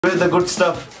With the good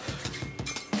stuff.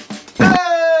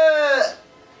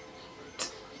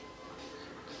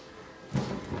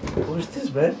 What's this,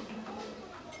 man?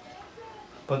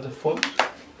 But the phone.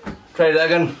 Try it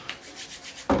again.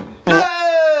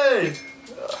 Hey!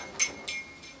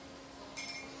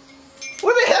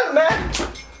 What the hell, man?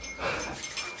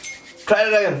 Try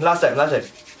it again. Last time.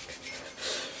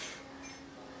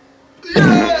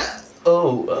 Yeah!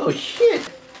 Oh shit.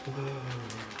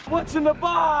 What's in the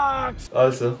box?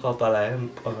 Also, kapal I am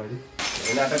already.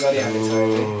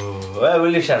 Oh, Well,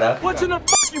 will you shut up? what's in the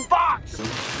fucking box?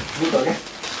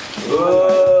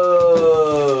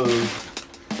 Whoa!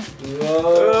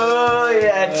 Oh,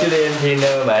 yeah, actually,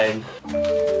 never mind.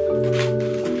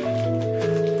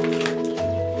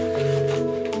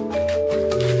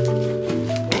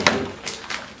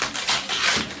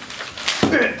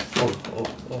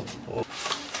 Oh.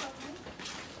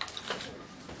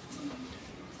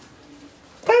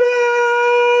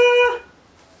 Ta-da!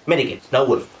 Medicate, now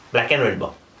wolf, black and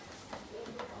rainbow.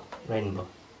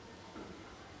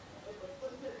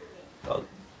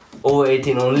 Over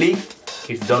 18 only,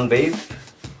 kids don't vape.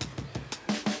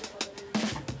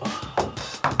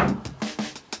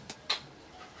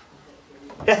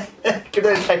 Keep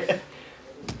that inside.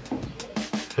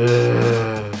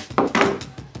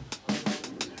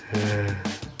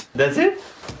 That's it?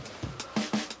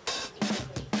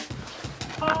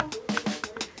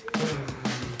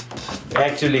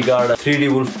 Actually got a 3D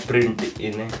wolf print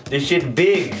in it. This shit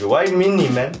big. Why mini,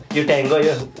 man? You tango,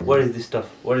 yeah. What is this stuff?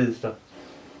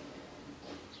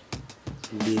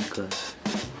 Big.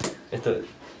 It's a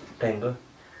tango.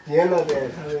 Yeah, not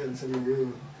bad. How is it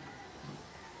you?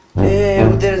 Hey,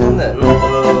 there isn't that. No,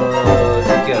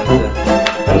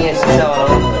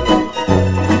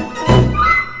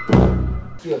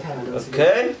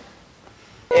 okay.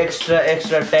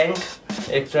 Extra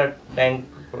tank.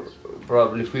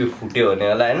 Probably few footy hone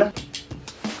wala haina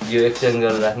yo exchange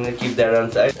गरेर राख्ने keep that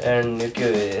on side and के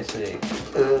यसै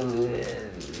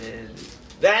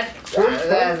that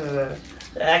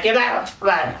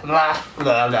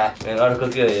अर्को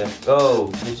के हो यो oh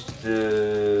this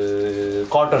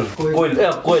cotton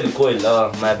coil oh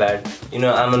my bad, you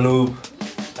know, I'm a noob,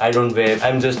 I don't vape,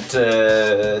 I'm just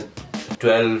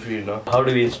 12, you know. How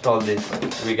do we install this?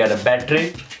 We got a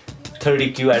battery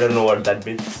 30Q, I don't know what that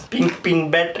means. Pink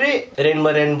battery,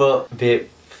 rainbow vape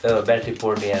battery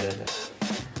port here.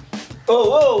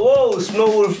 Oh, snow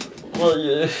wolf.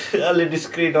 LED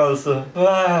screen also.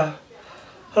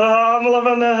 I'm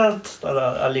loving it.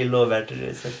 Ali low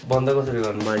battery.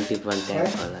 Multiple tap.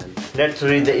 Let's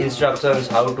read the instructions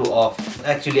how to off.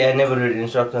 Actually, I never read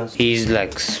instructions. He's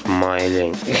like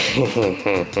smiling.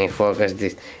 Focus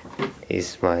this. He's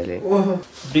smiling.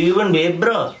 Do you even vape,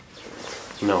 bro?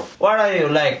 No. What are you,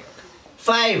 like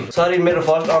 5? Sorry, my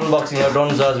first unboxing.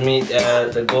 Don't judge me.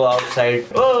 Go outside.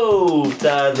 Oh,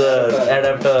 charger,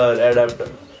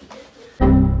 adapter.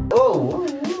 Oh,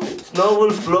 Snow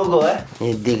Wolf logo, eh?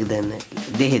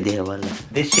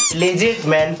 This shit legit,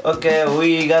 man. Okay,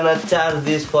 we gonna charge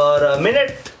this for a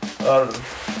minute or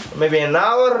maybe an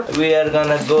hour. We are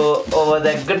gonna go over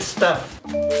the good stuff.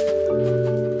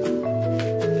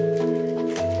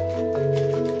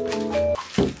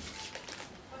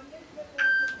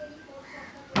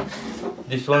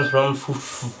 This one's from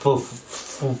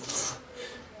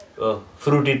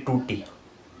Fruity Tutti.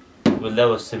 Well, that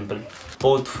was simple.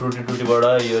 Both Fruity Tutti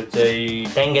bada yo chai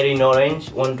tangerine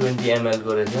orange 120 ml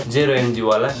ko recha 0 mg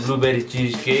wala blueberry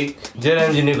cheesecake 0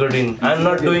 mg nicotine. I'm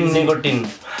not doing nicotine.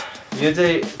 Yo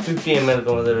chai 50 ml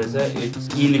ko matra recha. It's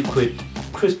e-liquid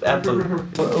crisp apple.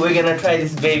 We're gonna try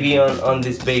this baby on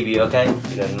this baby, okay?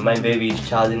 My baby is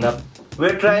charging up.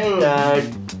 We're trying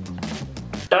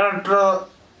Tatra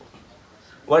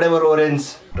whatever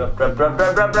orange.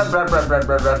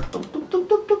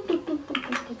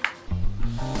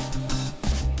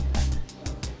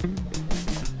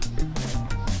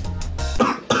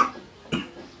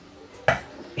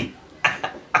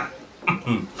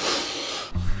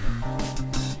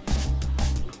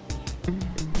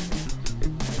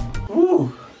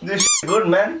 Ooh, this is good,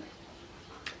 man.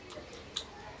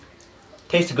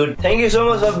 Tastes good. Thank you so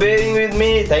much for bearing with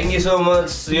me. Thank you so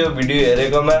much. Your video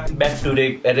back to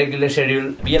regular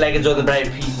schedule. Be like a Jordan Bright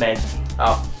feet, man.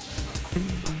 Oh.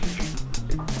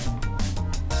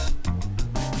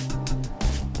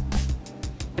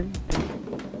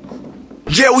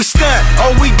 Yeah, we stunt,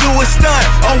 all we do is stunt,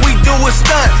 all we do is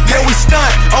stunt. Yeah, we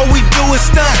stunt, all we do is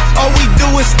stunt, all we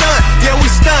do is stunt. Yeah, we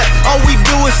stunt, all we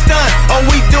do is stunt, all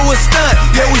we do is stunt.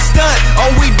 Yeah, we stunt,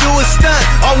 all we do is stunt,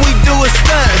 all we do is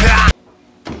stunt.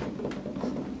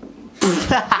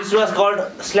 This was called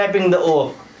slapping the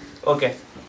O. Okay.